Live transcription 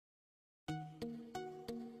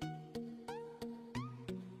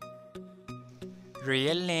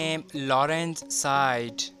Real name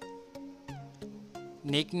LaurenZside.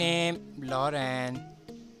 Nickname Lauren.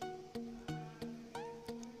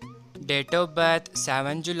 Date of birth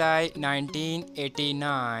 7 July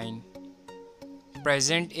 1989.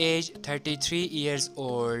 Present age 33 years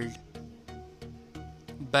old.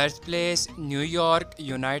 Birthplace New York,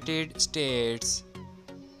 United States.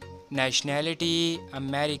 Nationality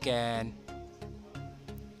American.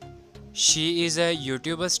 She is a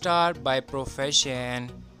YouTuber star by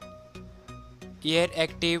profession. Year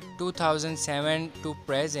active 2007 to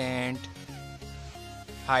present.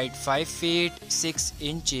 Height 5 feet 6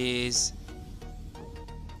 inches.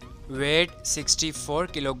 Weight 64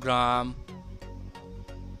 kilogram.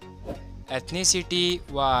 Ethnicity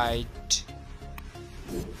white.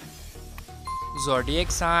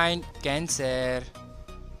 Zodiac sign Cancer.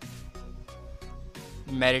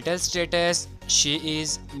 Marital status she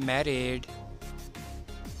is married.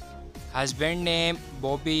 Husband name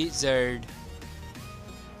Bobby Zerd.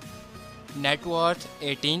 Net worth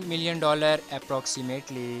 $18 million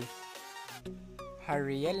approximately. Her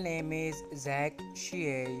real name is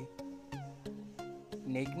ZHC.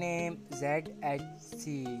 Nickname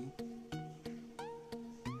ZHC.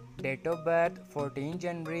 Date of birth 14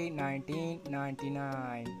 January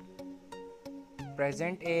 1999.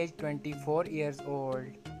 Present age 24 years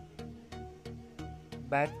old.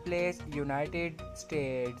 Birthplace United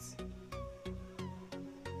States.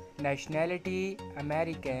 Nationality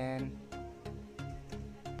American.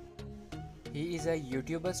 He is a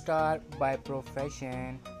YouTuber star by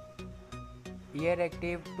profession. Year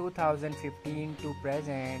active 2015 to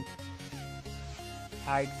present.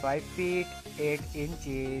 Height 5 feet 8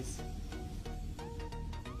 inches.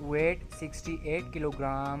 Weight 68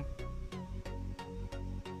 kilogram.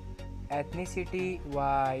 Ethnicity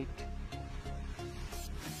white.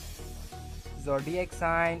 Zodiac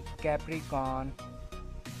sign Capricorn.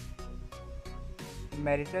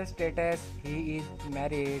 Marital status he is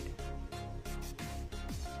married.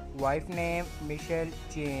 Wife name Michelle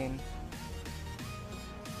Chin.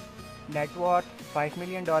 Net worth $5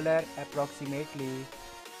 million approximately.